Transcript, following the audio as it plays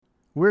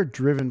We're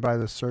driven by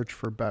the search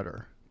for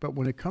better, but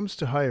when it comes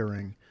to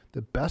hiring,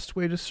 the best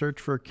way to search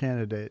for a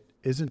candidate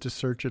isn't to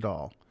search at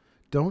all.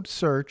 Don't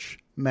search,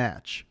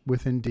 match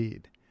with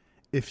Indeed.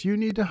 If you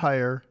need to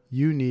hire,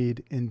 you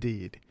need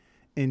Indeed.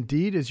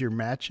 Indeed is your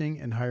matching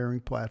and hiring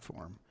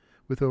platform.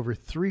 With over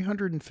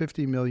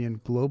 350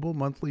 million global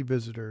monthly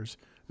visitors,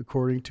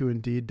 according to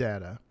Indeed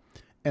data,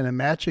 and a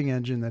matching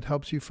engine that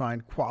helps you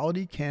find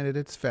quality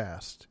candidates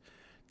fast.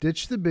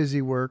 Ditch the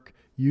busy work.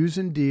 Use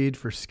Indeed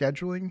for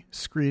scheduling,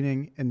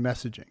 screening, and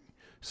messaging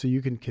so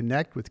you can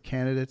connect with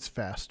candidates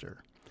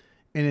faster.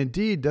 And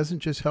Indeed doesn't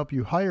just help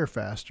you hire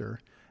faster.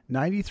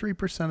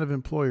 93% of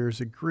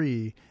employers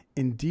agree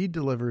Indeed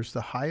delivers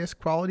the highest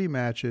quality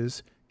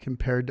matches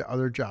compared to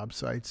other job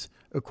sites,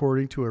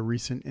 according to a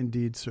recent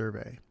Indeed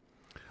survey.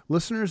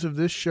 Listeners of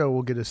this show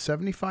will get a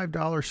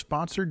 $75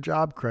 sponsored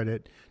job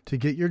credit to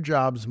get your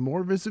jobs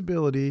more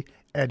visibility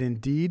at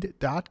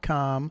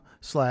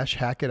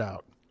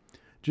Indeed.com/hackitout.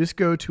 Just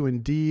go to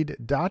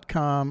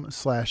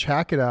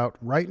Indeed.com/hackitout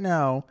right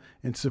now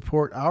and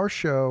support our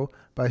show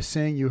by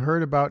saying you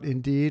heard about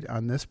Indeed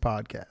on this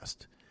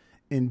podcast.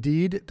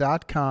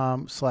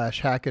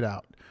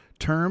 Indeed.com/hackitout.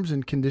 Terms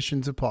and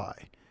conditions apply.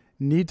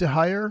 Need to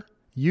hire?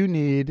 You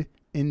need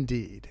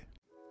Indeed.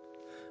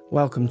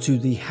 Welcome to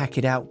the Hack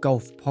It Out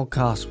Golf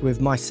Podcast with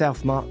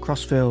myself, Mark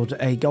Crossfield,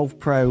 a golf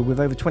pro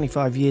with over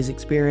 25 years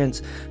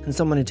experience and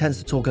someone who tends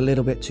to talk a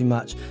little bit too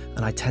much,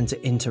 and I tend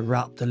to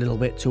interrupt a little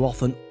bit too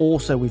often.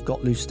 Also, we've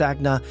got Lou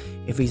Stagner.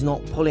 If he's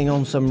not pulling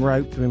on some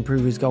rope to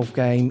improve his golf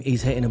game,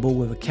 he's hitting a ball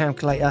with a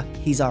calculator.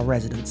 He's our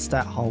resident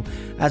stat hole,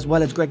 as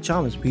well as Greg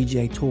Chalmers,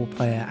 PGA Tour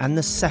player and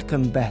the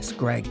second best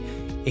Greg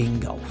in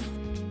golf.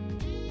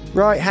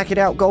 Right, Hack It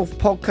Out Golf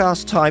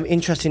Podcast time.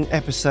 Interesting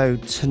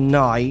episode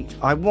tonight.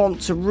 I want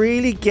to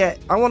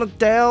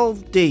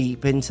delve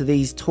deep into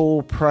these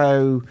Tour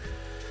Pro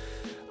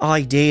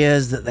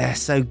ideas that they're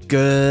so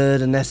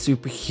good and they're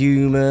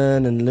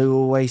superhuman, and Lou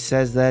always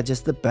says they're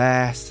just the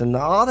best. And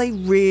are they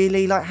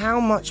really? Like, how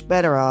much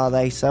better are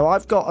they? So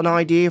I've got an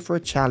idea for a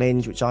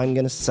challenge which I'm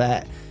going to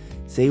set.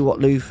 See what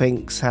Lou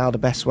thinks, how the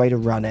best way to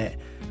run it.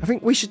 I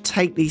think we should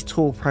take these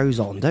Tour Pros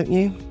on, don't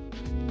you?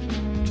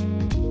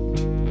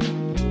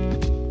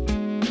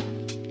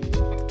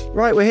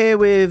 Right, we're here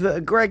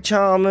with Greg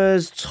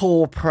Chalmers,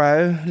 Tour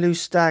Pro, Lou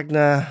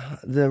Stagner,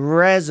 the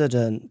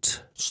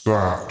resident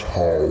stat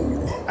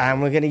hole,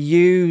 and we're going to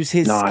use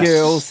his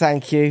skills.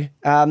 Thank you.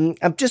 And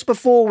just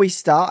before we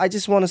start, I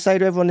just want to say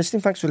to everyone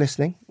listening, thanks for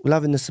listening. We're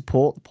loving the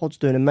support. The pod's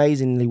doing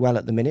amazingly well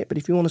at the minute, but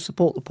if you want to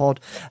support the pod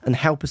and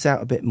help us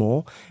out a bit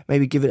more,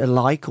 maybe give it a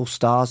like or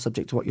stars,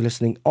 subject to what you're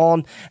listening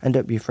on, and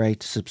don't be afraid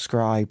to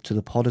subscribe to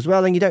the pod as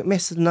well, and you don't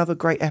miss another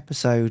great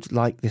episode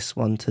like this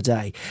one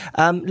today.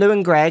 Lou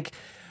and Greg,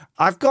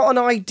 I've got an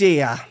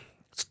idea.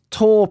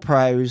 Tour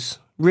Pros,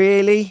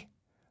 really?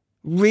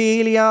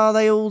 Really, are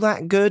they all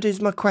that good is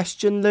my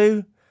question,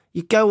 Lou.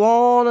 You go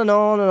on and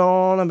on and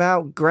on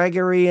about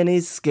Gregory and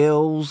his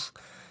skills.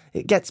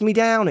 It gets me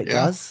down, it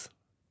does.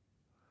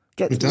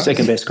 It does.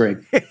 Second best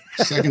Greg.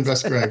 Second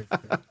best Greg.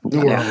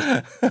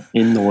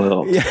 In the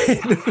world.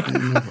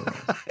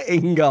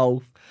 In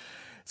golf.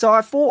 So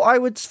I thought I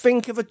would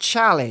think of a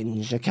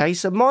challenge, okay?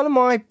 So one of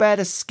my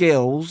better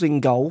skills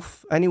in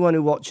golf, anyone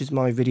who watches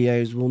my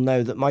videos will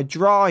know that my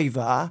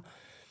driver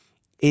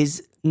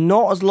is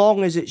not as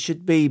long as it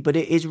should be, but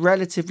it is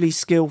relatively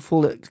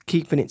skillful at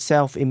keeping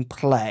itself in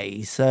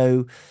play.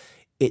 So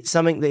it's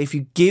something that if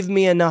you give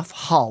me enough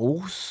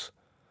holes,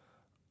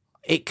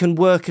 it can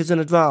work as an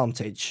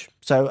advantage.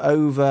 So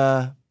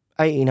over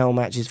 18-hole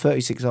matches,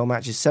 36-hole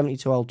matches,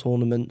 72-hole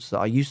tournaments that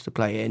I used to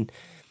play in,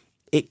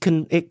 it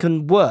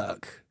can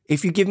work.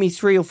 If you give me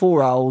 3 or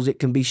 4 holes, it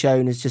can be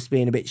shown as just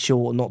being a bit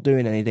short and not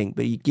doing anything.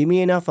 But you give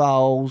me enough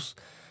holes,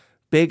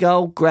 big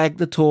old Greg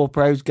the Tour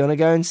Pro's going to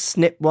go and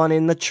snip one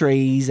in the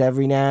trees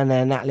every now and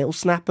then. That little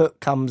snap hook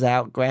comes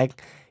out, Greg.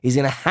 He's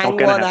going to hang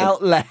one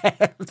out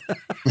left.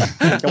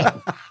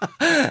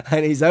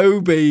 And he's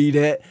OB'd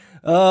it.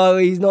 Oh,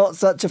 he's not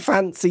such a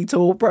fancy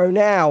Tour Pro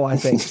now, I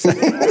think.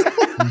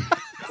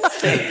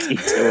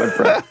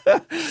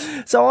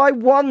 So I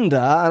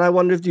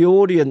wonder if the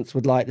audience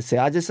would like to see.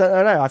 I don't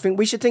know. I think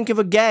we should think of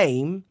a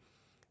game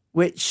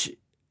which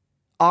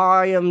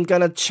I am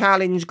going to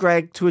challenge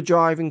Greg to a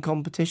driving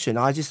competition.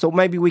 I just thought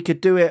maybe we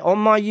could do it on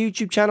my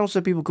YouTube channel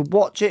so people could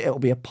watch it. It'll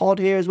be a pod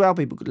here as well.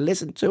 People could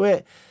listen to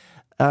it.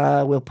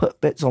 We'll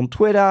put bits on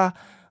Twitter.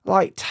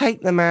 Like,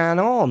 take the man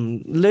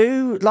on.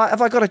 Lou, like,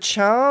 have I got a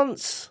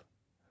chance?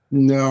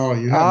 No,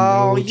 you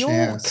have no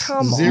chance.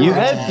 Come on. You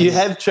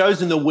have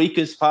chosen the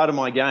weakest part of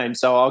my game,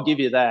 so I'll give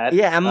you that.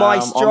 Yeah, and my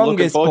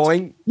strongest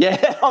point.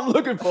 I'm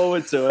looking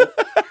forward to it.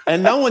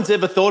 And no one's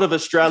ever thought of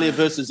Australia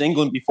versus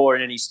England before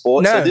in any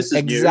sport, so this is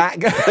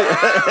exactly.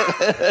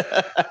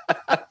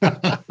 new.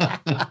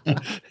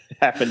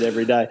 Happened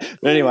every day.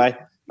 But anyway,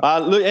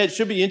 look, it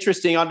should be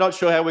interesting. I'm not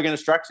sure how we're going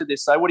to structure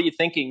this. So what are you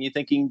thinking? You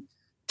thinking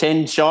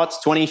 10 shots,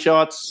 20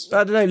 shots.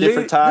 I don't know.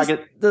 Different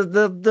target.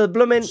 The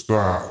blooming.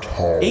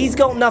 He's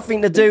got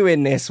nothing to do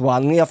in this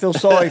one. I feel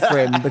sorry for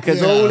him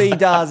because all he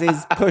does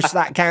is push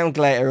that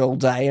calculator all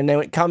day, and then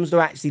when it comes to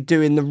actually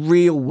doing the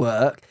real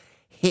work,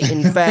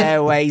 hitting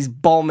fairways,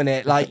 bombing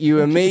it like you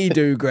and me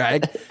do,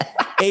 Greg.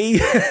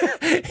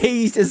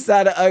 He's just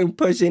sat at home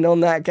pushing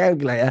on that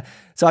calculator.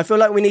 So I feel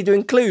like we need to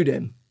include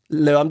him.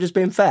 Lou, I'm just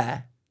being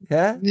fair.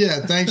 Yeah.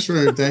 Yeah. Thanks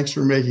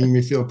for making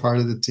me feel part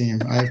of the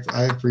team.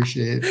 I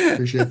appreciate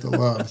the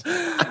love.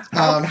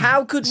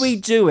 How could we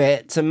do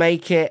it to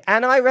make it?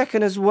 And I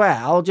reckon as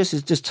well,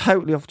 just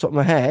totally off the top of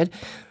my head,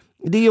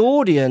 the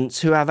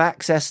audience who have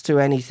access to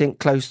anything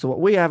close to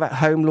what we have at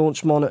home,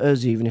 launch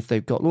monitors, even if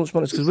they've got launch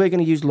monitors, because we're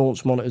going to use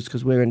launch monitors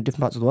because we're in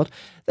different parts of the world,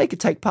 they could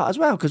take part as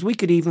well. Because we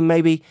could even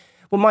maybe,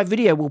 my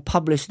video will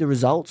publish the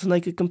results and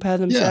they could compare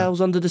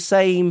themselves under the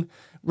same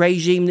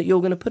regime that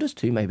you're going to put us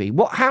to, maybe.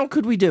 How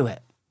could we do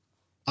it?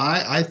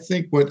 I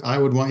think what I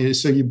would want you to,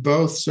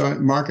 so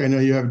Mark, I know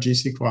you have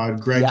GC Quad.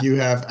 Greg, you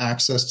have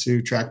access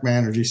to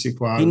TrackMan or GC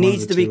Quad. He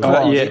needs to be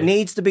quad. It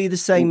needs to be the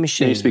same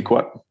machine. It needs to be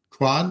quad.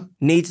 Quad?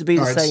 Needs to be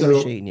the same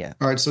machine, yeah.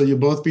 All right, so you'll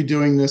both be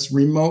doing this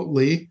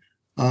remotely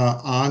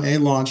on a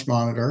launch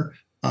monitor.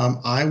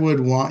 I would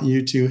want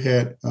you to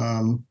hit,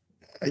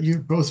 you're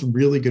both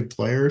really good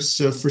players.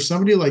 So for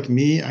somebody like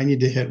me, I need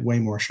to hit way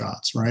more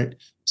shots, right?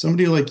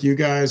 Somebody like you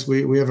guys,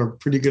 we have a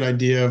pretty good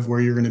idea of where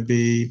you're going to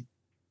be,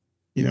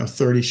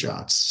 30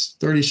 shots,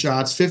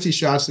 50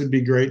 shots would be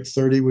great.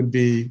 30 would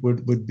be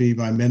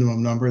my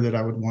minimum number that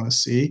I would want to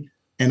see.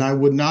 And I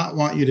would not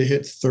want you to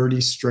hit 30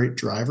 straight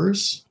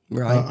drivers.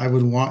 Right. I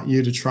would want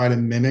you to try to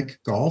mimic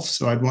golf.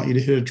 So I'd want you to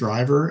hit a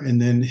driver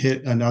and then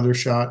hit another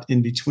shot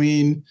in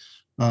between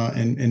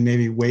and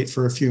maybe wait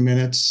for a few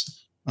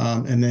minutes.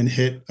 And then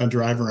hit a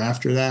driver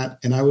after that.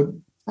 And I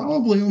would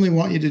probably only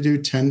want you to do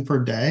 10 per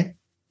day.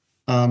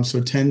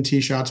 So 10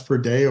 tee shots per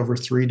day over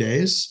 3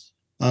 days,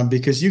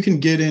 because you can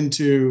get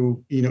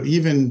into,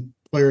 even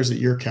players at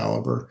your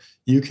caliber,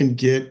 you can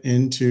get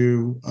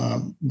into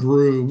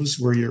grooves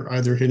where you're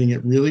either hitting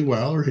it really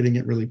well or hitting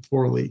it really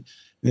poorly.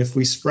 And if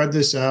we spread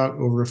this out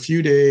over a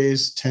few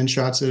days, 10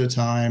 shots at a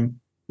time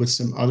with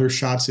some other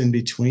shots in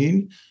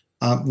between,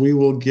 we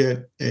will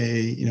get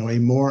a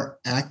more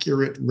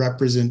accurate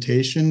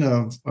representation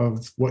of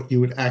what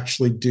you would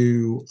actually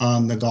do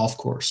on the golf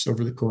course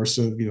over the course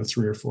of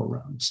 3 or 4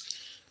 rounds.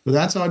 So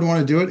that's how I'd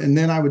want to do it. And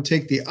then I would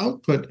take the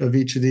output of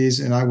each of these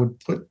and I would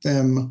put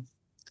them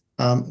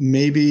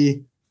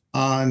maybe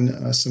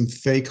on some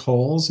fake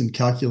holes and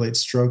calculate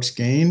strokes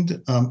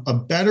gained. A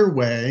better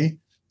way,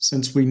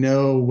 since we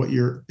know what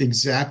you're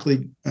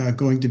exactly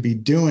going to be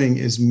doing,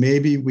 is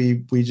maybe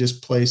we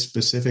just play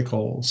specific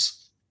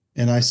holes.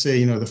 And I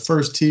say, the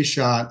first tee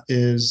shot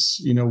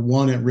is,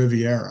 1 at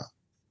Riviera.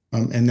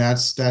 And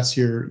that's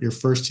your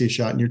first tee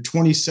shot. And your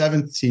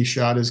 27th tee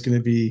shot is going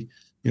to be,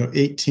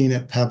 18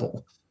 at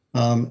Pebble.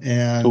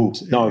 That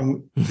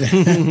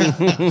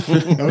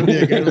would be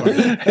a good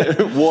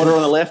one. Water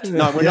on the left?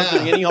 No, we're not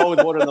doing any hole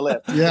with water on the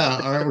left. Yeah.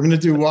 All right. We're going to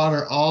do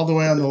water all the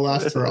way on the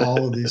left for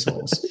all of these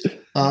holes.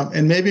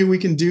 And maybe we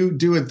can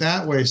do it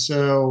that way.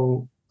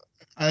 So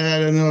I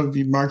don't know,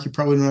 Mark, you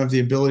probably don't have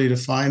the ability to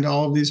find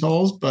all of these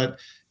holes, but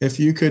if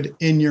you could,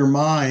 in your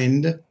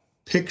mind,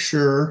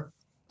 picture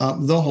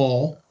the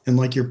hole and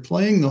like you're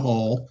playing the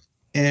hole,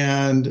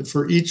 and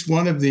for each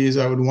one of these,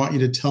 I would want you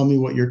to tell me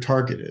what your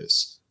target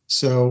is.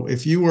 So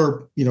if you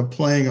were,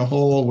 playing a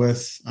hole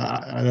with,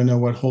 I don't know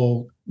what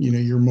hole,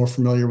 you're more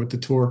familiar with the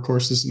tour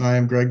courses than I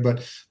am, Greg,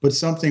 but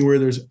something where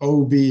there's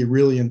OB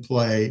really in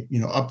play,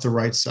 up the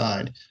right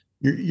side,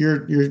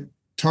 your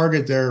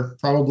target there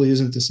probably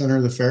isn't the center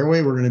of the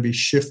fairway. We're going to be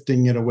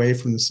shifting it away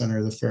from the center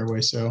of the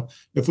fairway. So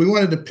if we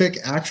wanted to pick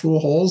actual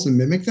holes and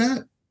mimic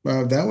that,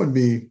 that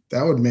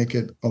would make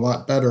it a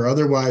lot better.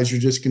 Otherwise, you're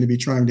just going to be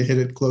trying to hit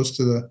it close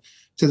to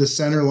the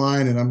center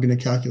line, and I'm going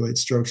to calculate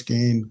strokes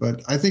gained.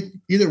 But I think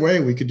either way,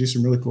 we could do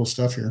some really cool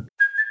stuff here.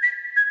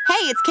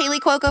 Hey, it's Kaylee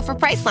Cuoco for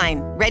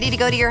Priceline. Ready to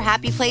go to your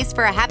happy place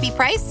for a happy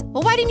price?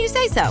 Well, why didn't you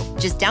say so?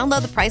 Just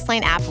download the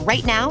Priceline app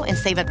right now and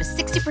save up to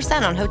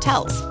 60% on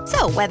hotels.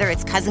 So whether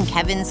it's Cousin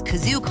Kevin's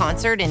Kazoo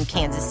Concert in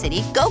Kansas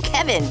City, go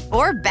Kevin,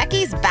 or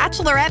Becky's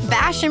Bachelorette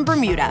Bash in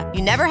Bermuda,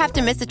 you never have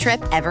to miss a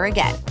trip ever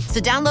again.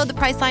 So download the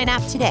Priceline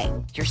app today.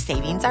 Your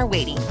savings are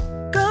waiting.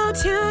 Go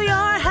to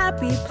your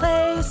happy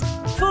place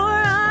for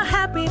a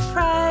happy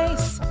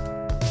price.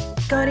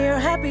 Go to your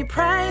happy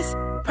price,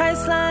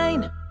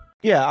 Priceline.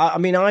 Yeah, I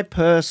mean, I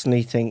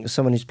personally think,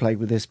 someone who's played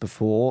with this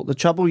before, the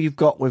trouble you've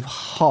got with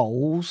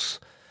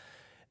holes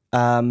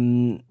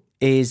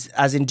is,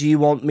 as in, do you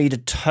want me to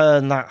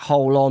turn that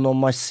hole on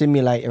my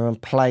simulator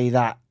and play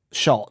that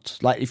shot?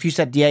 Like, if you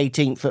said the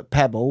 18th at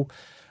Pebble,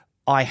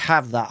 I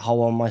have that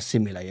hole on my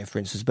simulator, for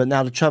instance. But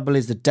now the trouble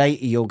is the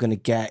data you're going to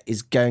get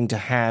is going to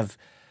have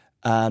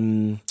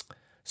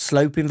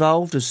slope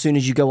involved as soon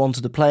as you go onto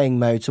the playing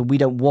mode. So we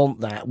don't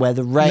want that. Where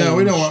the range, no,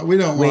 we don't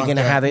want we're going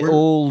to have it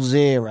all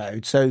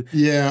zeroed. So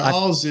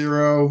all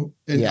zero.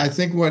 And I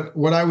think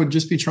what I would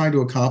just be trying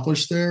to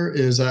accomplish there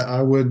is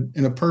I would,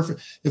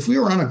 if we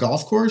were on a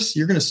golf course,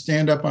 you're going to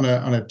stand up on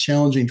a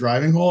challenging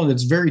driving hole, and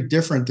it's very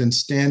different than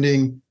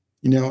standing,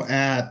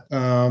 at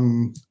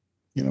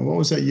what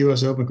was that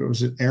U.S. Open?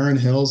 Was it Erin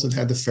Hills that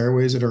had the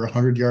fairways that are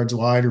 100 yards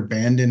wide, or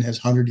Bandon has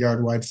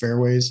 100-yard wide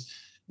fairways?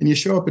 And you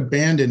show up at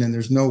Bandon and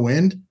there's no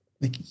wind,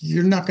 like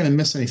you're not going to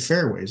miss any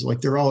fairways.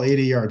 Like they're all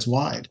 80 yards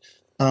wide.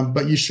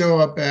 But you show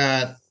up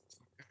at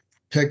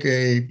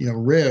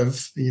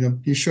Riv,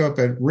 you show up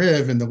at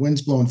Riv and the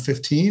wind's blowing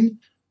 15,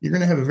 you're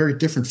going to have a very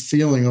different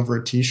feeling over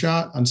a tee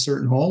shot on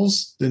certain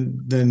holes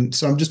than.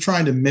 So I'm just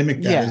trying to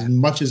mimic that as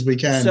much as we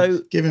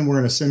can, given we're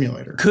in a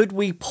simulator. Could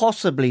we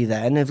possibly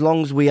then, as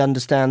long as we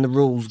understand the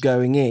rules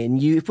going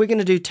in, if we're going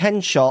to do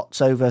 10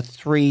 shots over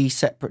 3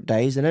 separate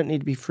days, they don't need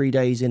to be 3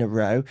 days in a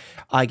row,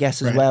 I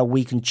guess as well,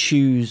 we can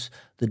choose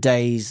the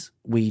days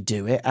we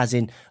do it, as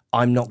in,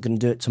 I'm not going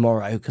to do it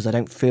tomorrow because I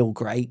don't feel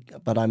great,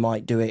 but I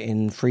might do it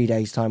in 3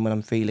 days' time when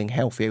I'm feeling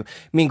healthier.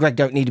 Me and Greg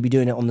don't need to be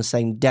doing it on the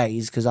same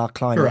days because our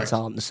climates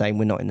aren't the same.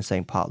 We're not in the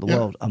same part of the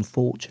world,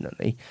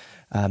 unfortunately.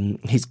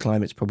 His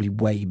climate's probably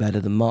way better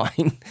than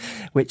mine,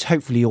 which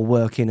hopefully you'll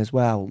work in as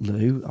well,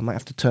 Lou. I might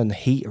have to turn the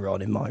heater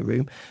on in my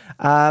room.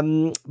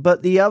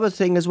 But the other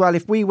thing as well,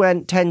 if we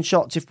went 10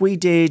 shots, if we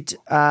did...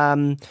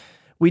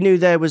 we knew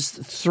there was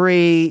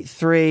 3,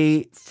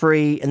 3,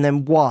 3, and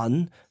then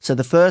 1. So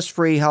the first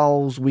 3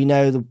 holes, we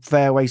know the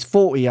fairway's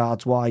 40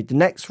 yards wide. The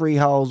next 3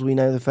 holes, we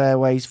know the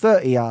fairway's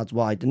 30 yards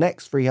wide. The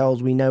next 3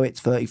 holes, we know it's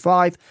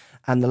 35.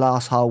 And the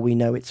last hole, we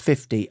know it's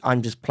 50.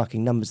 I'm just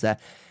plucking numbers there.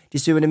 Do you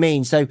see what I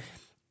mean? So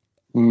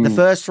the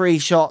first 3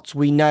 shots,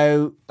 we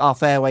know our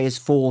fairway is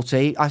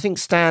 40. I think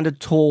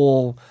standard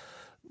tour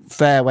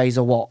fairways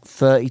are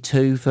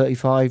 32,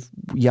 35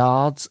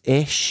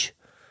 yards-ish.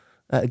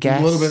 I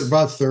guess. A little bit,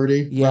 about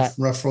 30,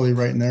 roughly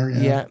right in there.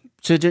 Yeah.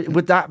 So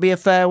would that be a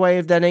fair way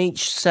of then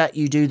each set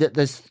you do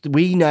that?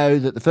 We know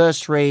that the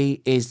first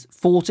 3 is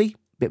 40, a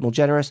bit more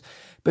generous,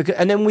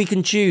 and then we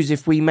can choose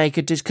if we make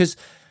because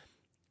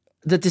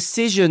the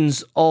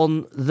decisions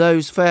on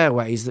those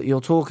fairways that you're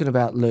talking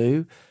about,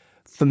 Lou,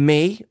 for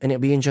me, and it'll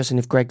be interesting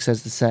if Greg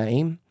says the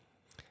same,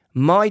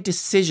 my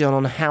decision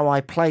on how I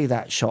play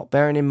that shot,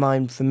 bearing in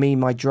mind for me,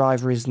 my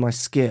driver is my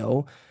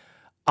skill.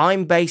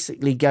 I'm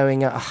basically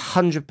going at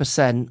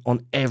 100%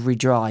 on every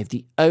drive.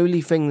 The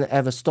only thing that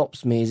ever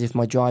stops me is if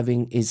my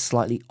driving is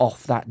slightly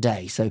off that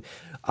day. So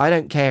I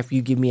don't care if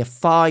you give me a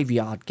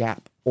 5-yard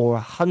gap or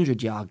a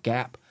 100-yard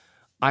gap,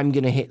 I'm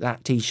going to hit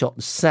that tee shot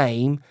the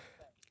same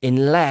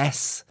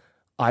unless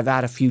I've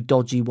had a few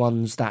dodgy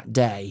ones that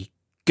day.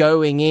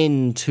 Going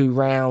into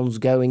rounds,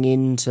 going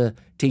into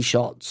tee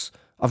shots,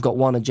 I've got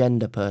one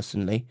agenda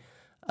personally.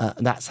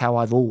 That's how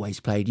I've always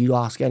played. You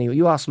ask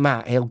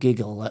Matt, he'll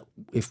giggle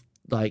if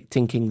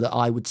thinking that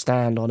I would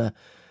stand on a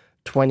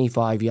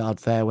 25-yard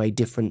fairway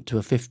different to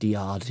a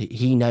 50-yard.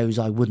 He knows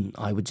I wouldn't.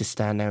 I would just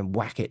stand there and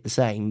whack it the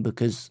same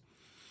because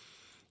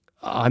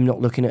I'm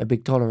not looking at a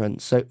big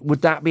tolerance. So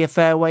would that be a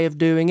fair way of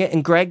doing it?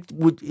 And Greg,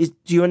 do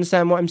you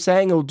understand what I'm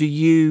saying? Or do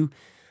you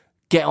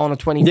get on a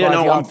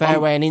 25-yard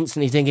fairway and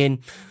instantly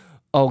thinking,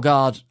 oh,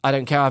 God, I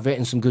don't care, I've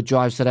hit some good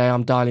drives today,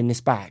 I'm dialing this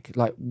back?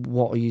 Like,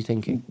 what are you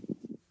thinking?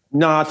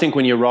 No, I think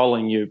when you're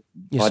rolling, you're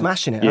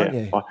smashing it, aren't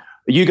you?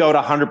 You go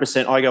at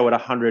 100%. I go at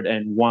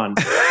 101.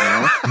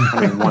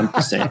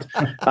 101%.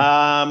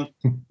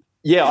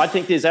 I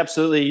think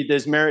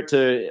there's merit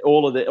to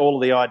all of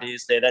the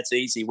ideas there. That's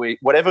easy.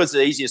 Whatever's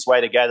the easiest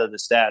way to gather the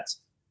stats,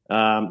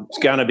 it's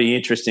going to be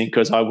interesting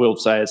because I will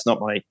say it's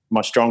not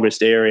my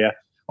strongest area.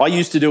 I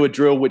used to do a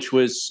drill which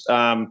was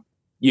I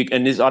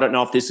don't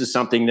know if this is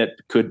something that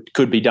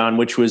could be done,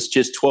 which was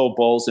just 12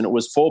 balls, and it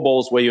was 4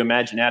 balls where you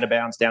imagine out of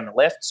bounds down the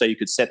left, so you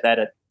could set that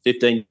at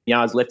 15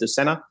 yards left of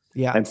center.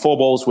 Yeah. And 4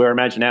 balls were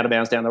imagine out of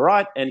bounds down the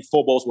right, and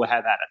 4 balls will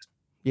have at it.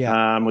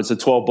 Yeah. It was a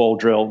 12-ball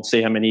drill and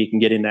see how many you can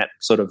get in that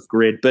sort of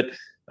grid. But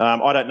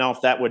I don't know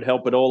if that would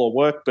help at all or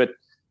work. But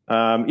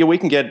we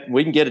can get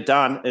it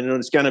done, and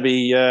it's going to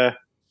be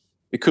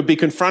it could be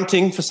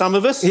confronting for some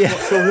of us. Yeah. Not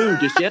sure who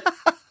just yet.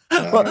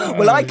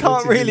 Well, I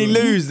can't really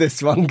lose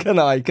this one, can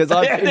I? Because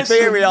in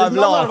theory, I've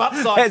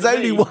lost. There's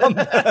only one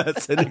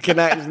person who can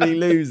actually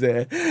lose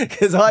it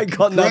because I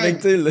got nothing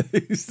to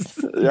lose.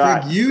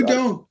 Greg, you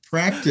don't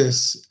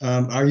practice.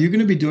 Are you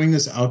going to be doing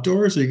this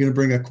outdoors? Are you going to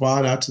bring a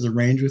quad out to the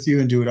range with you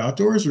and do it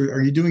outdoors, or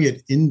are you doing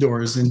it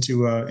indoors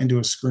into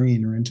a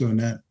screen or into a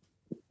net?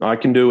 I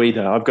can do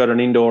either. I've got an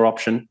indoor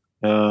option.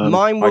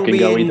 Mine will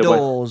be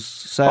indoors.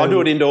 So I'll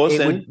do it indoors,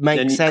 it would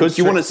make sense because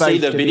you want to see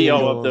the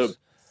video of the.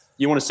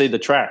 You want to see the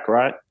track,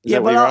 right? Yeah,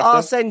 well,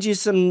 I'll send you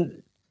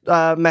some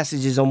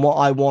messages on what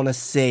I want to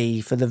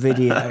see for the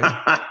video.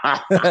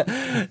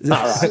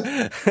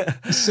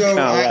 So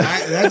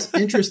that's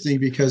interesting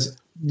because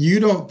you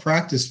don't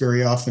practice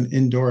very often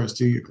indoors,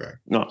 do you, Greg?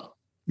 No.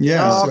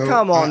 Yeah. Oh, so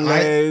come on,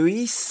 Lou.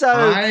 He's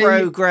so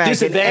pro Greg in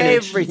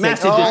Disadvantage. everything.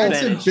 Massive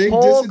disadvantage. It's a big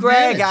Poor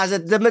Greg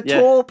disadvantage. the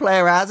mature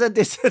player has a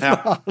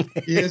disadvantage.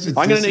 He has a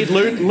I'm going to need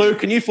disadvantage. Lou.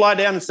 Can you fly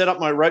down and set up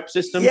my rope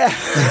system? Yeah.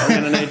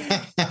 I'm going to need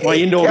my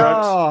indoor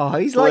ropes. Oh,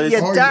 he's like Please.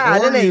 your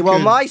dad, Or isn't he? you Well,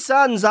 could- my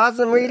son's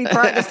hasn't really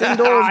practiced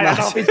indoors I don't know if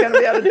much. he's going to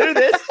be able to do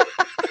this.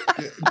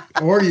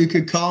 Or you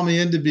could call me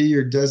in to be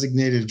your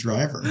designated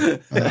driver.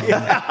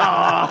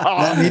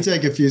 Let me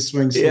take a few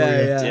swings for you.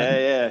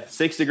 Yeah.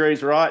 6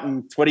 degrees right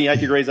and 28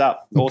 degrees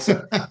up.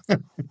 Awesome.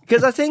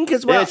 Because I think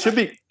as well. Yeah, it should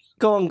be.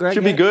 Go on, Greg.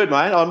 Should be good,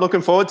 mate. I'm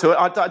looking forward to it.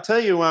 I tell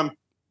you,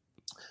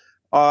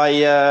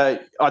 I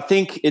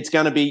think it's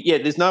going to be. Yeah,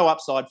 there's no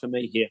upside for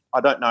me here.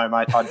 I don't know,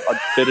 mate. But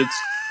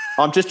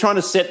I'm just trying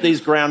to set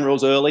these ground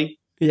rules early.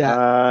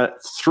 Yeah.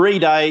 3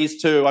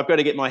 days too. I've got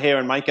to get my hair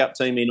and makeup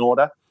team in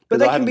order. But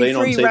they I can haven't be been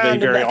on 3 TV round.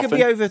 very That often. could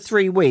be over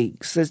 3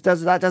 weeks.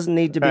 That doesn't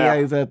need to be Yeah.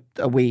 over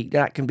a week.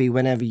 That can be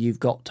whenever you've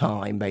got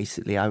time.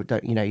 Basically, you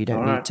don't All need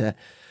right. to.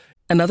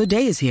 Another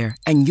day is here,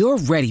 and you're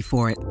ready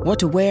for it. What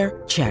to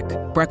wear? Check.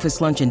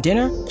 Breakfast, lunch, and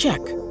dinner? Check.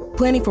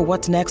 Planning for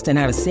what's next and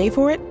how to save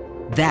for it?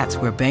 That's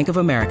where Bank of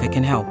America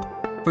can help.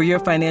 For your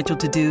financial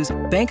to-dos,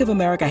 Bank of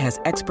America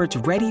has experts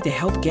ready to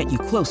help get you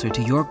closer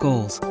to your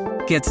goals.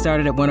 Get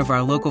started at one of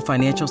our local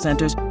financial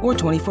centers or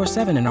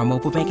 24/7 in our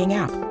mobile banking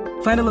app.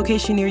 Find a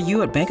location near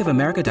you at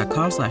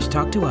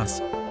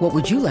bankofamerica.com/talktous. What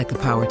would you like the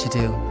power to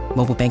do?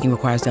 Mobile banking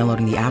requires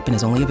downloading the app and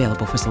is only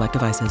available for select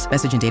devices.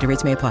 Message and data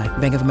rates may apply.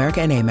 Bank of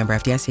America NA, member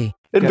FDIC.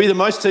 It'll be the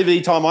most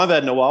TV time I've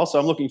had in a while, so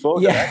I'm looking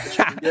forward to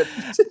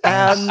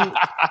that.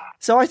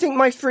 So I think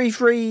my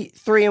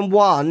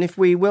 3-3-3-1, if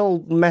we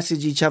will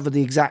message each other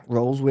the exact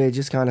rules, we're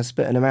just kind of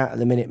spitting them out at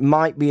the minute,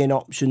 might be an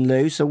option,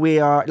 Lou. So we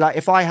are, like,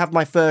 if I have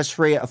my first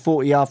 3 at a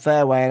 40-yard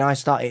fairway and I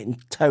start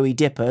hitting toey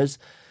dippers,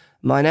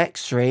 my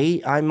next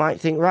 3, I might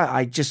think,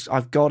 right,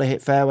 I've got to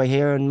hit fairway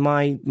here, and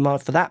my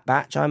for that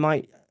batch, I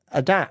might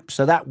adapt.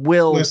 So that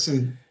will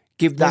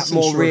give that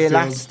more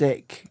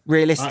realistic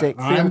feel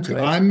to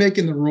it. I'm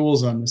making the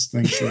rules on this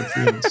thing,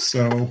 Shortfield.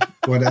 So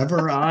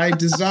whatever I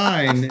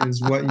design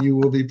is what you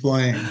will be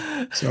playing.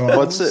 So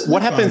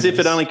what happens if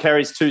it only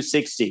carries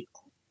 260?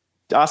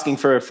 Asking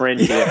for a friend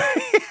here.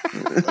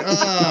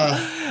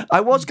 I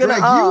was going to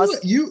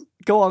ask.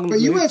 Go on, but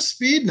you have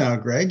speed now,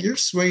 Greg. You're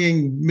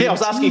swinging. Yeah, I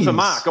was asking for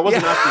Mark. I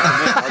wasn't asking for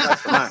me. I was asking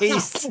for Mark. He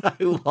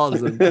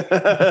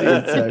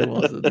so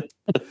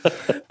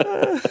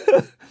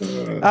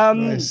wasn't.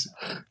 Nice.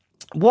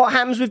 What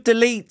happens with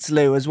deletes,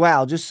 Lou, as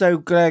well? Just so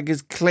Greg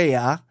is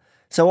clear.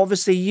 So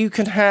obviously you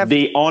can have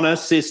the honor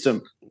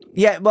system.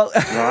 Yeah, well,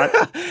 right.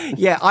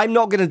 Yeah, I'm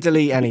not going to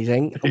delete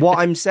anything. What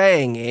I'm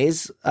saying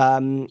is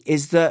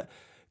that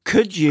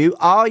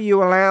are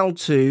you allowed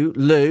to,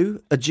 Lou,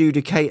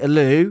 adjudicator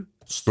Lou,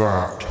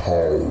 Stat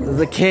hole,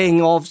 the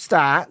king of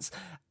stats,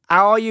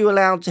 are you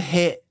allowed to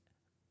hit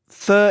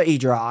 30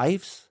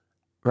 drives,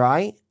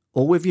 right?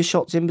 Or with your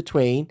shots in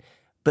between,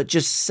 but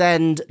just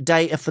send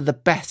data for the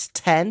best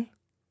 10?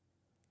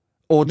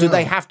 Or do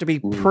they have to be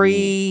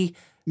pre-designed?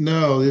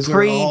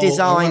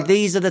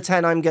 These are the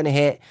 10 I'm going to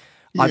hit.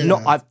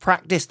 I've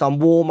practiced, I'm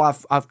warm,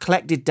 I've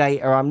collected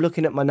data, I'm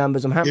looking at my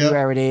numbers, I'm happy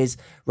where it is.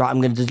 Right,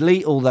 I'm going to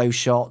delete all those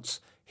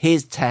shots.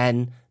 Here's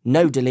 10,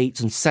 no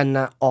deletes, and send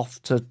that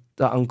off to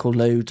Uncle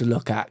Lou to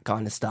look at,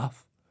 kind of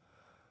stuff.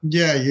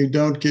 Yeah, you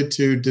don't get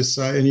to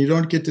decide, and you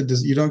don't get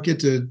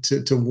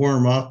to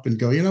warm up and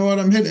go, you know what,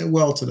 I'm hitting it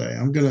well today.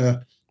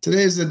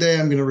 Today's the day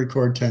I'm going to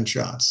record 10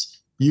 shots.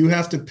 You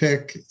have to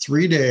pick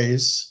 3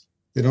 days.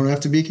 They don't have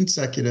to be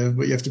consecutive,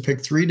 but you have to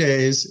pick 3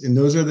 days, and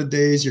those are the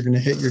days you're going to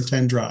hit your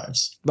 10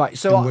 drives. Right.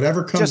 So and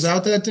whatever comes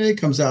out that day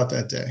comes out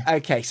that day.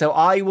 Okay. So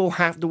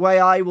the way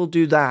I will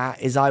do that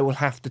is I will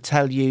have to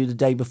tell you the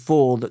day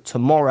before that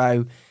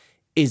tomorrow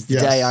is the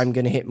day I'm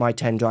going to hit my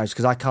 10 drives,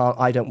 because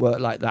I don't work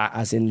like that,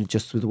 as in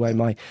just with the way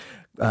my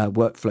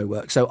workflow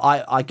works. So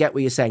I get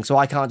what you're saying. So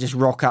I can't just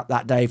rock up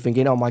that day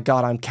thinking, oh my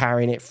God, I'm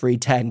carrying it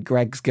 310.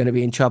 Greg's going to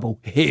be in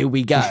trouble. Here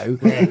we go.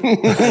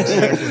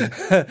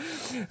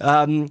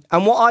 And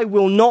what I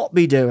will not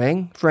be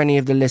doing for any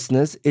of the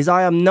listeners is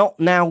I am not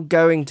now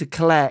going to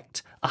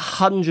collect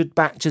 100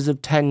 batches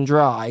of 10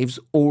 drives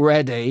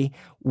already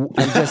and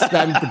just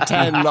then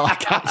pretend that I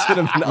captured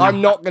them. I'm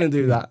not going to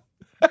do that.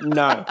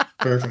 No.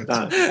 Perfect.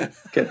 No.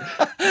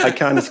 I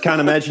can't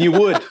imagine you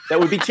would.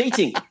 That would be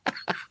cheating.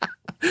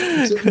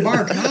 So,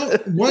 Mark, I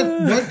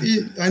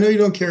know you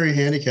don't carry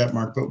handicap,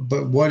 Mark,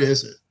 but what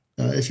is it?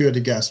 If you had to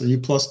guess, are you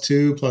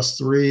 +2,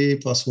 +3,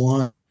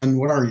 +1?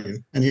 What are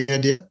you? Any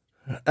idea?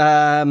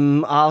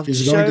 I'll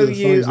show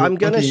you. I'm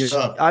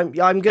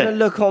gonna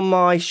look on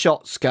my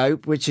shot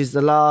scope, which is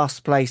the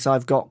last place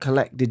I've got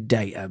collected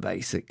data,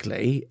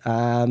 basically.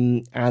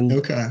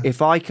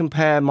 If I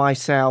compare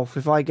myself,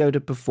 if I go to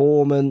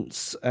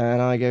performance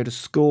and I go to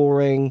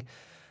scoring,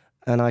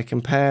 and I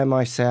compare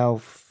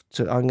myself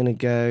to, I'm going to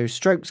go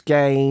strokes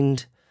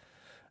gained.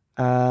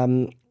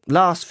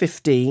 Last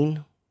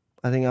 15,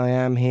 I think I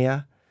am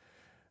here.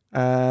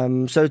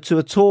 So to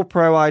a Tour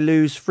Pro, I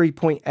lose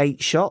 3.8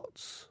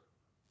 shots.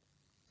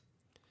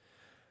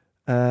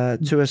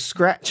 To a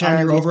scratch on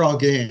hand, your overall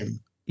game.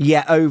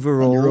 Yeah,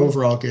 overall. On your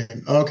overall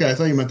game. Okay, I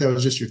thought you meant that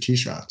was just your tee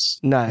shots.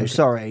 No, okay.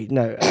 Sorry.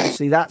 No,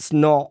 actually, that's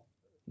not.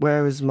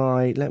 Where is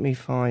my? Let me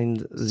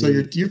find. So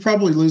you're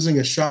probably losing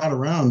a shot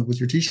around with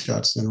your tee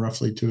shots then,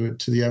 roughly to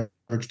the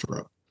average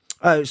pro.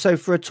 Oh, so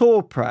for a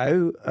Tour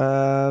Pro,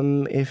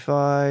 if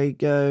I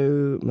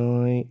go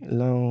my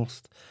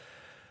last,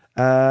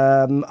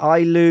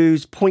 I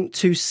lose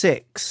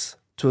 0.26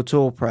 to a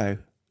Tour Pro.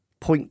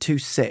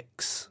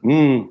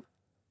 0.26.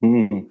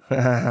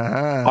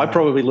 I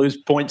probably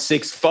lose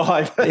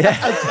 0.65.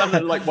 Yeah.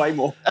 Something like way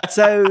more.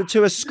 So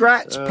to a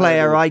scratch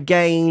player, I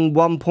gain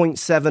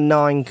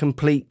 1.79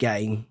 complete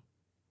game.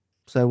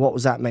 So what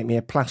was that make me?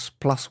 A plus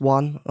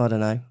one? I don't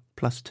know.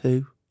 Plus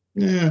two?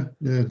 Yeah,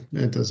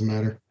 it doesn't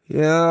matter.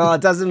 Yeah,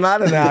 it doesn't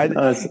matter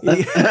now.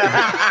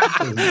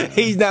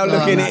 He's now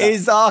looking at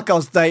his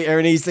Arcos data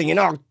and he's thinking,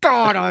 oh,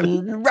 God,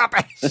 I'm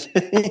rubbish.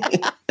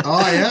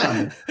 I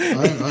am.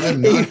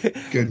 I'm not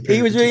good.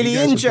 He was really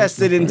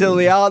interested until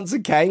the answer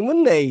came,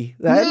 wasn't he?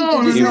 Then? No,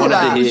 I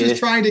was just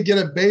trying to get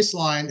a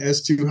baseline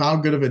as to how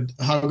good of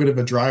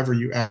a driver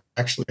you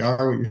actually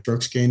are with your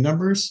strokes gain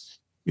numbers.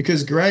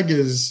 Because Greg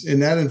is in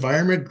that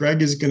environment.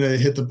 Greg is going to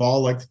hit the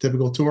ball like the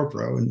typical Tour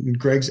Pro, and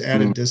Greg's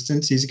added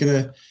distance. He's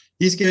gonna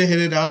hit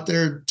it out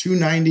there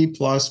 290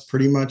 plus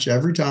pretty much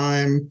every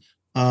time,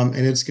 and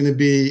it's going to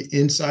be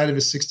inside of a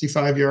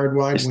 65-yard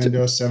wide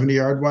window,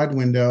 70-yard wide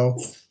window.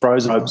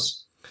 Frozen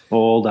hopes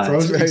all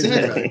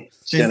day.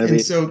 Exactly.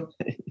 So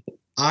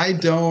I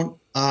don't.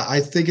 I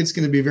think it's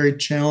going to be very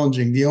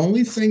challenging. The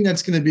only thing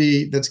that's going to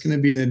be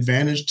an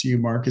advantage to you,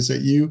 Mark, is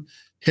that you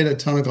hit a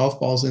ton of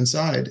golf balls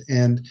inside,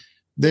 and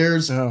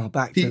there's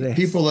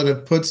people that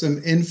have put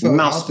some info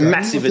out there.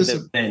 Massive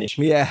advantage.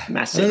 Yeah.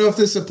 Massive. I don't know if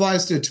this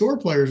applies to tour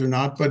players or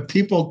not, but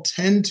people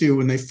tend to,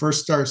 when they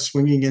first start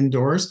swinging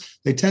indoors,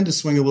 they tend to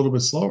swing a little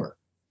bit slower.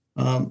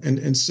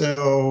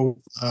 So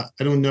I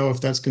don't know if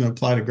that's going to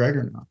apply to Greg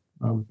or not,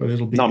 but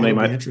it'll be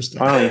interesting.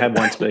 I only had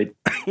one speed.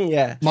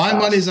 Yeah. My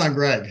money's on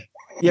Greg.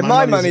 Yeah,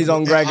 my money's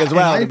on Greg as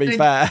well, to be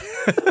fair.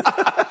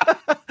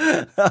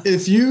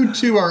 If you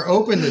two are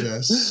open to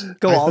this,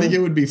 I think it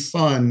would be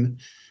fun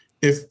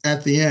if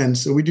at the end,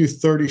 so we do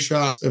 30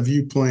 shots of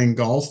you playing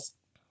golf,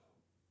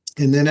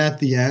 and then at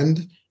the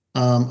end,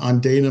 on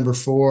day number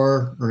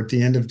 4 or at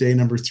the end of day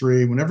number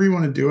 3, whenever you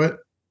want to do it,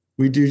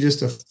 we do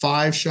just a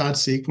 5-shot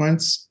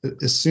sequence,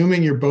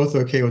 assuming you're both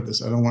okay with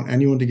this. I don't want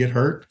anyone to get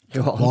hurt.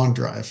 Long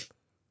drive,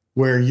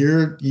 where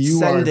you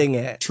sending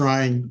it,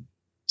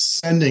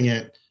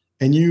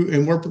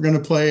 and we're going to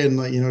play, and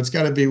it's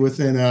got to be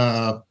within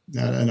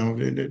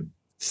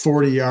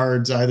 40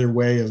 yards either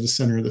way of the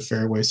center of the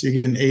fairway. So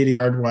you get an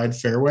 80-yard wide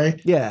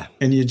fairway. Yeah.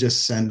 And you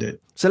just send it.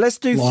 So let's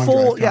do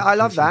 4. Yeah, I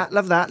love that.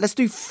 Love that. Let's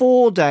do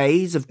 4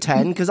 days of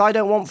 10, because I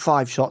don't want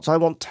 5 shots. I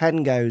want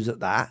 10 goes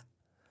at that.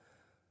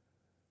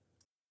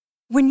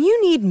 When you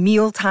need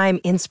mealtime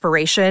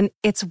inspiration,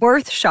 it's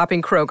worth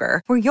shopping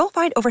Kroger, where you'll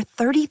find over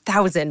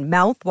 30,000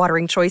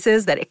 mouth-watering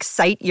choices that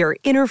excite your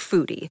inner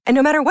foodie. And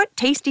no matter what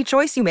tasty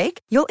choice you make,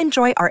 you'll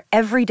enjoy our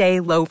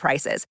everyday low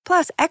prices,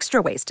 plus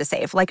extra ways to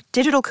save, like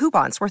digital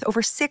coupons worth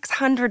over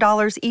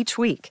 $600 each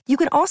week. You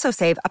can also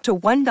save up to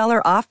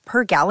 $1 off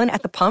per gallon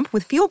at the pump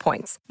with fuel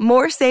points.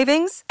 More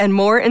savings and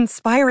more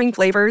inspiring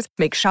flavors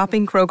make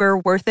shopping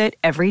Kroger worth it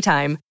every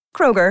time.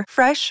 Kroger,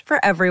 fresh for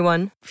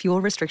everyone.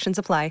 Fuel restrictions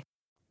apply.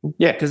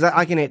 Yeah, because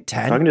I can hit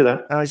 10. I can do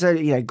that. I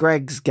said,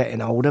 Greg's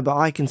getting older, but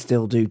I can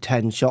still do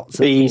 10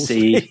 shots.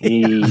 Easy.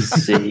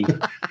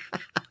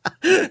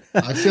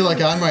 I feel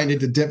like I might need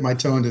to dip my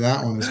toe into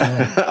that one as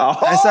well.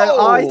 So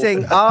I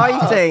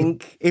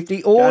think if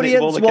the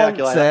audience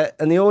wants it,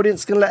 and the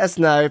audience can let us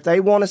know if they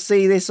want to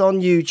see this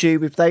on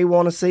YouTube, if they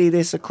want to see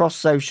this across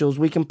socials,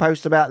 we can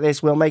post about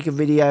this. We'll make a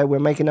video.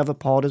 We'll make another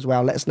pod as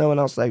well. Let us know on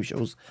our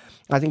socials.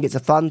 I think it's a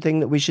fun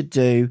thing that we should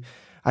do.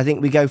 I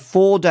think we go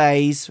 4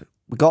 days.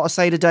 We've got to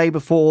say the day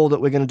before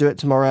that we're going to do it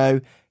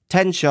tomorrow,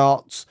 10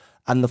 shots,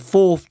 and the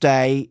 4th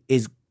day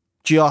is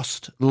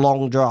just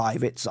long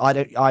drive. I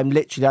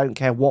don't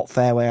care what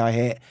fairway I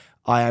hit.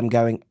 I am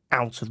going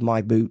out of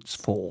my boots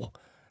for.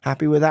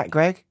 Happy with that,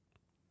 Greg?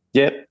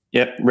 Yep,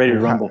 ready to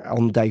rumble.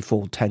 On day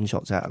 4, 10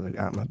 shots out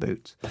of my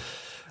boots.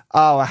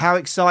 Oh, how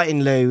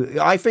exciting, Lou.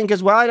 I think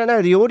as well, I don't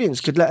know, the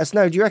audience could let us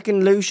know. Do you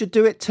reckon Lou should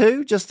do it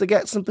too, just to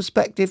get some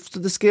perspective to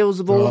the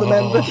skills of all the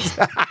members?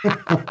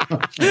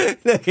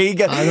 Look,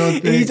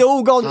 he's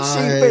all gone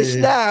sheepish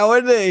now,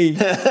 isn't he?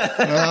 No.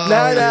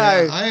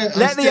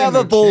 Let the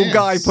other bald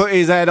guy put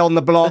his head on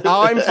the block.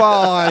 I'm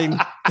fine.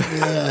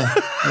 Yeah,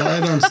 I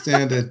don't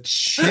stand a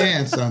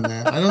chance on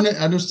that.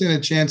 I don't stand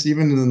a chance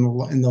even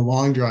in the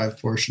long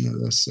drive portion of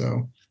this.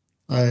 So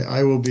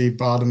I will be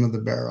bottom of the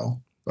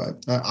barrel.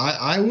 But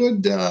I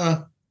would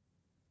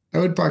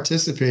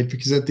participate,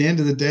 because at the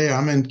end of the day,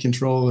 I'm in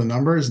control of the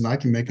numbers and I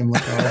can make them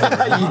look all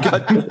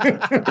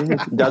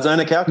does own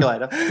a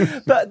calculator.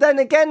 But then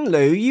again,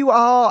 Lou, you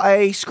are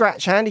a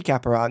scratch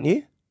handicapper, aren't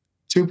you?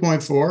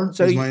 2.4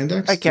 is my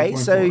index. Okay, 2.4.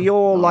 so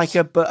you're like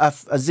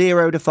a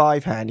 0 to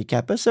 5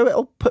 handicapper, so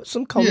it'll put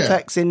some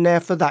context in there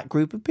for that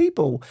group of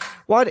people.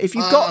 Why, if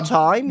you've got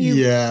time,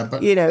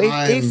 but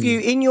if you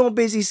in your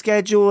busy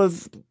schedule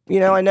of,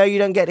 I know you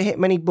don't get to hit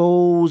many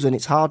balls, and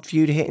it's hard for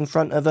you to hit in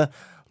front of a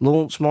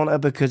launch monitor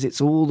because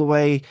it's all the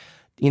way,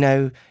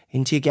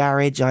 into your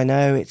garage. I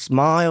know it's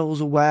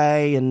miles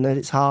away and that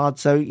it's hard.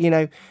 So,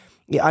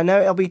 I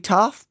know it'll be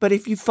tough, but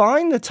if you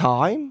find the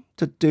time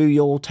to do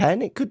your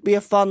 10, it could be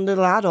a fun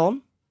little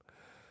add-on.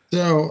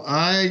 So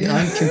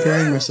I'm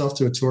comparing myself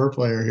to a tour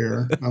player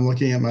here. I'm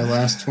looking at my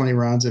last 20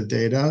 rounds of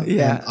data.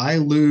 Yeah. And I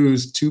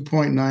lose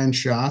 2.9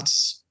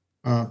 shots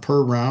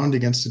per round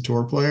against a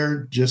tour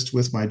player just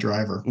with my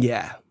driver.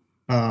 Yeah.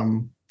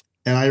 And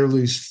I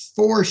lose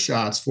 4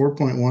 shots,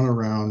 4.1 a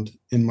round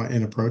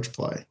in approach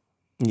play.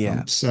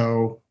 Yeah.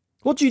 So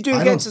what do you do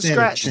against a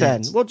scratch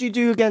then? What do you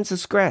do against a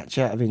scratch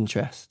out of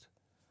interest?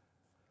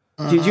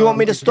 Do you want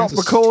me to stop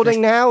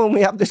recording now and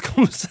we have this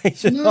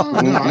conversation? No,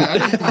 I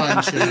didn't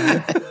mind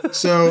sharing.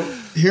 So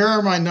here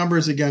are my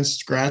numbers against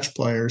scratch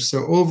players.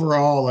 So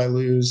overall, I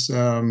lose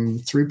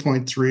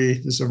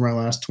 3.3. This is over my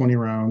last 20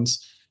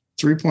 rounds.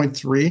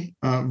 3.3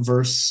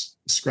 versus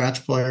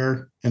scratch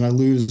player, and I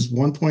lose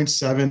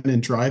 1.7 in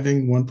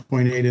driving,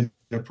 1.8 in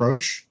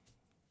approach,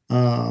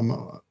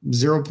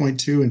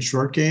 0.2 in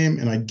short game,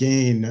 and I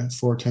gain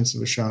 0.4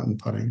 of a shot in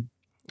putting.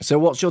 So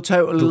what's your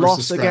total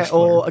loss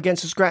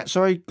against a scratch?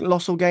 Sorry,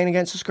 loss or gain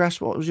against a scratch?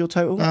 What was your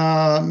total?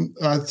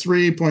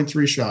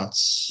 3.3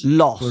 shots.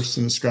 Loss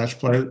versus a scratch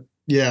player.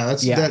 Yeah,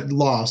 that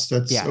loss.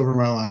 That's over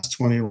my last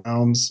 20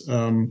 rounds.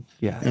 And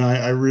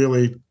I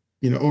really,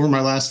 over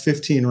my last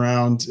 15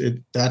 rounds,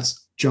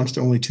 that's jumps to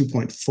only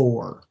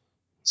 2.4.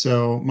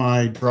 So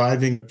my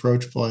driving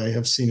approach play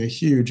have seen a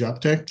huge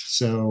uptick.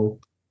 So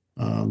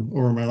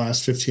over my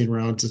last 15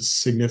 rounds, it's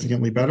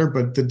significantly better.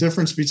 But the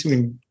difference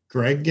between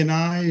Greg and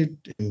I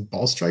in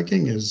ball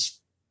striking is,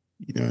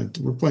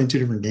 we're playing 2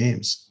 different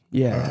games.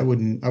 Yeah, I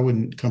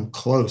wouldn't come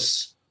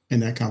close in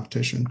that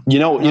competition. What's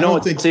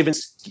even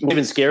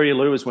scarier,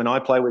 Lou, is when I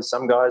play with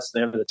some guys,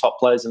 they're the top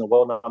players in the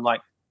world, and I'm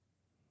like,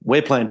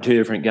 we're playing 2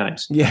 different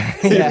games. Yeah.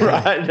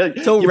 Right.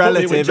 It's all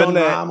relative, isn't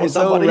it? It's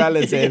all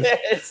relative.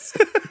 Yes.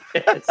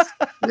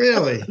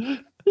 Really?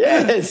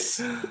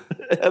 Yes.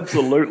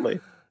 Absolutely.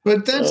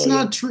 But that's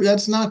not true.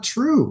 That's not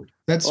true.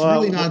 That's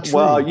really not true.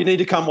 Well, you need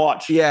to come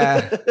watch.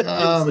 Yeah.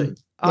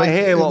 I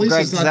hear what Greg's saying. At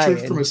least it's not true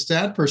from a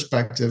stat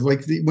perspective.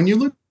 Like when you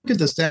look at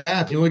the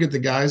stat, you look at the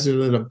guys that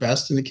are the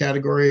best in the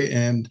category,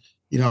 and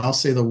I'll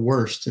say the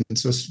worst. And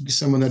so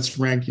someone that's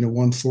ranked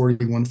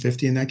 140,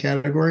 150 in that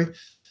category,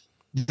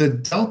 the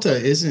delta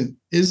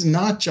is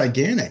not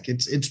gigantic.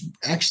 It's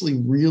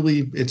actually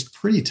it's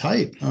pretty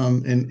tight.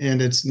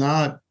 And it's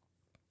not.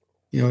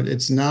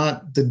 It's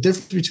not, the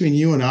difference between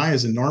you and I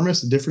is enormous.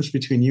 The difference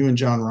between you and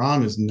John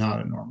Rahm is not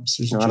enormous.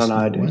 I don't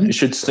know. You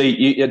should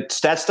see,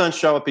 stats don't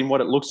show up in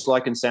what it looks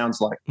like and sounds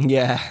like.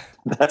 Yeah.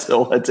 That's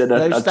all. Those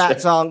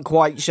stats aren't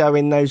quite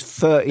showing those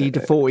 30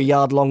 to 40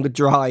 yard longer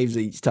drives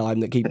each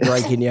time that keep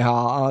breaking your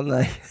heart, aren't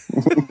they?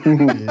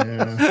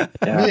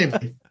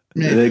 Yeah.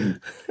 Maybe.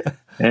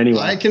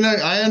 Anyway,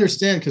 I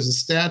understand, because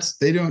the stats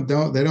they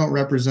don't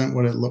represent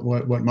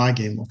what my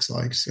game looks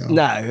like. So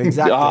no,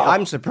 exactly.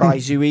 I'm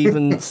surprised you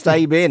even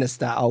stay being a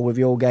stat hole with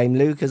your game,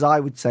 Lou, because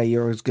I would say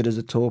you're as good as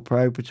a tour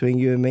pro between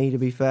you and me, to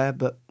be fair.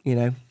 But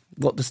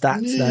what the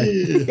stats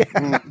say.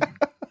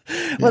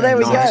 Well, there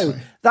we go.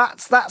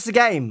 That's the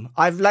game.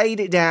 I've laid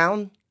it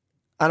down,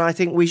 and I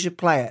think we should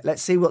play it.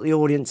 Let's see what the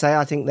audience say.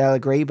 I think they'll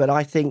agree. But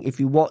I think if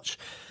you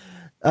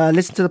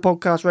listen to the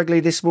podcast regularly,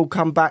 this will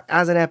come back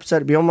as an episode.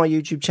 It'll be on my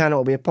YouTube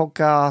channel. It'll be a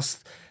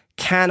podcast.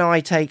 Can I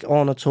take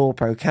on a tour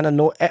pro? I'm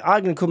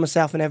going to call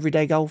myself an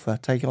everyday golfer.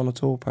 Take on a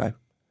tour pro.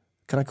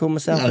 Can I call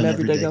myself an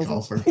everyday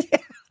golfer?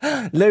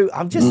 Yeah. Lou,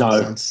 I'm just...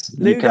 No.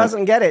 Lou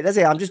doesn't get it, does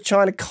he? I'm just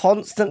trying to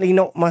constantly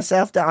knock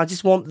myself down. I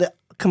just want the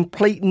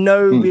complete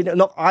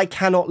I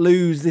cannot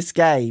lose this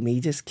game. He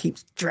just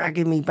keeps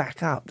dragging me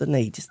back up, doesn't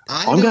he?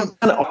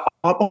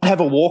 I'll have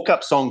a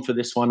walk-up song for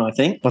this one, I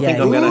think. I think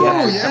I'm going to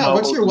have... Yeah,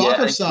 what's your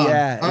walk-up song?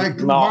 Yeah. All right,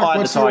 Mark,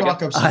 what's your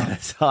walk-up song?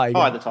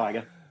 Eye the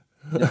Tiger.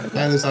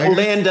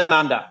 Land and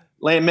Under.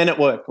 Men at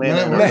Work. Land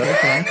and Under.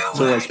 Okay.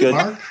 So that's good.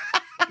 Mark?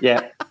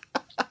 Yeah.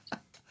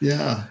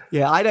 Yeah.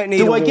 Yeah, I don't need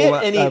Do I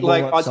get any,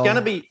 it's going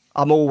to be...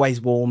 I'm always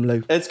warm,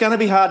 Lou. It's going to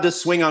be hard to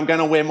swing. I'm going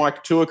to wear my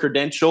tour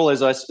credential. It's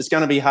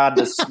going to be hard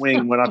to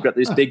swing when I've got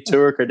this big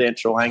tour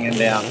credential hanging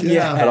down.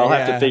 Yeah. But I'll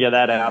have to figure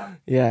that out.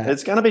 Yeah.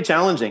 It's going to be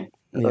challenging.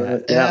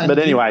 Yeah. But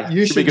anyway,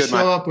 you should be good,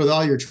 show up with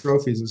all your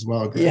trophies as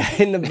well. Greg. Yeah,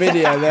 in the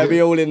video, they'll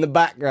be all in the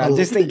background.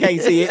 Just in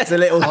case he hits a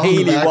little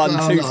Healy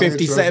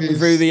 257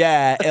 through the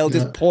air, he'll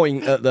just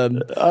point at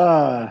them.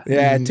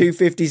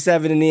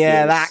 257 in the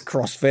air, that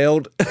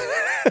crossfield.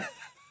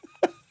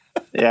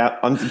 Yeah,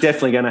 I'm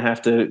definitely going to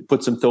have to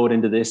put some thought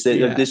into this.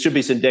 There should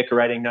be some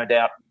decorating, no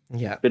doubt.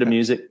 Yeah. Bit of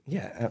music.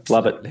 Yeah,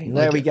 absolutely. Love it.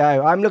 There we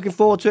go. I'm looking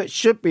forward to it.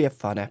 Should be a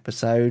fun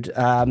episode.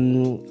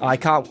 I'm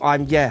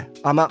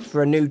up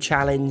for a new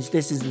challenge.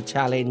 This is the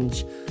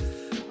challenge.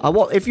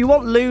 If you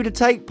want Lou to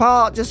take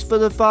part just for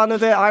the fun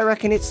of it, I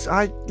reckon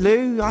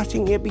Lou, I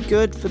think it'd be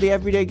good for the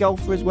everyday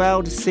golfer as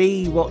well to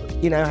see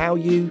how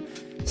you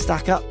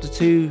stack up to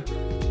two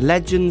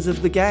legends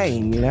of the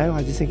game.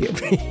 I just think it'd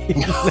be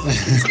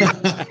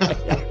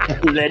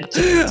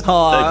Legends.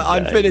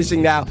 I'm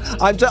finishing now.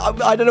 I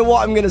don't know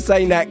what I'm going to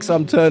say next.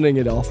 I'm turning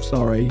it off.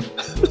 Sorry.